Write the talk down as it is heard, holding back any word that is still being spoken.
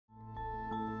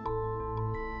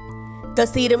The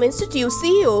Serum Institute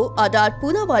CEO Adar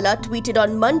Poonawalla tweeted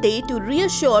on Monday to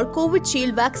reassure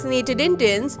Covishield-vaccinated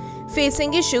Indians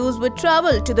facing issues with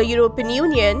travel to the European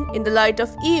Union in the light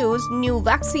of EU's new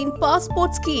vaccine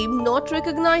passport scheme not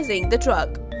recognizing the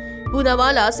drug.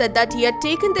 Poonawalla said that he had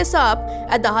taken this up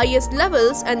at the highest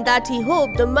levels and that he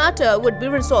hoped the matter would be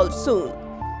resolved soon.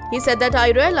 He said that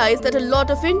I realized that a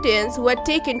lot of Indians who had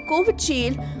taken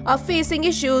Covishield are facing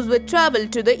issues with travel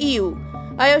to the EU.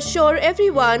 I assure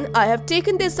everyone I have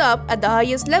taken this up at the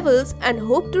highest levels and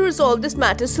hope to resolve this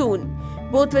matter soon,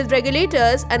 both with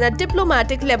regulators and at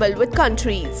diplomatic level with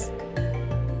countries.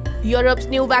 Europe's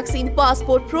new vaccine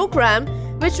passport program,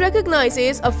 which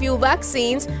recognizes a few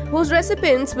vaccines whose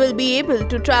recipients will be able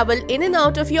to travel in and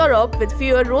out of Europe with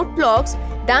fewer roadblocks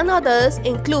than others,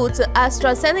 includes the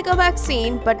AstraZeneca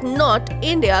vaccine but not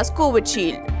India's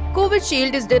Covishield.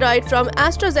 Covishield is derived from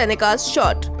AstraZeneca's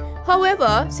shot.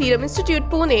 However, Serum Institute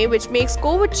Pune, which makes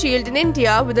Covidshield in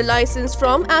India with a license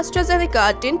from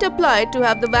AstraZeneca, didn't apply to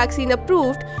have the vaccine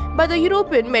approved by the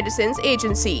European Medicines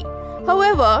Agency.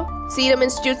 However, Serum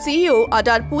Institute CEO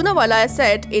Adar Poonawalla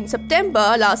said in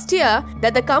September last year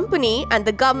that the company and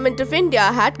the Government of India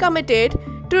had committed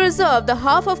to reserve the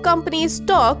half of company's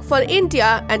stock for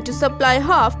India and to supply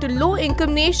half to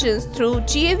low-income nations through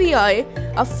GAVI,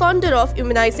 a funder of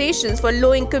immunizations for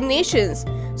low-income nations.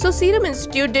 So Serum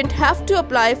Institute didn't have to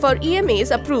apply for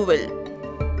EMA's approval.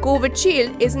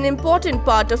 Covishield is an important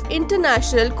part of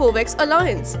international COVAX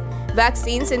alliance.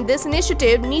 Vaccines in this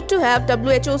initiative need to have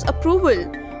WHO's approval.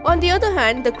 On the other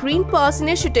hand, the Green Pass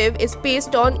initiative is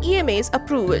based on EMA's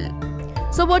approval.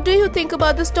 So what do you think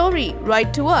about the story?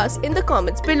 Write to us in the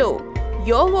comments below.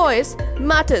 Your voice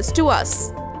matters to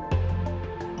us.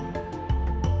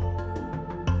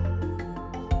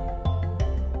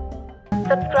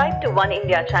 Subscribe to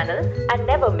Oneindia channel and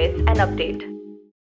never miss an update.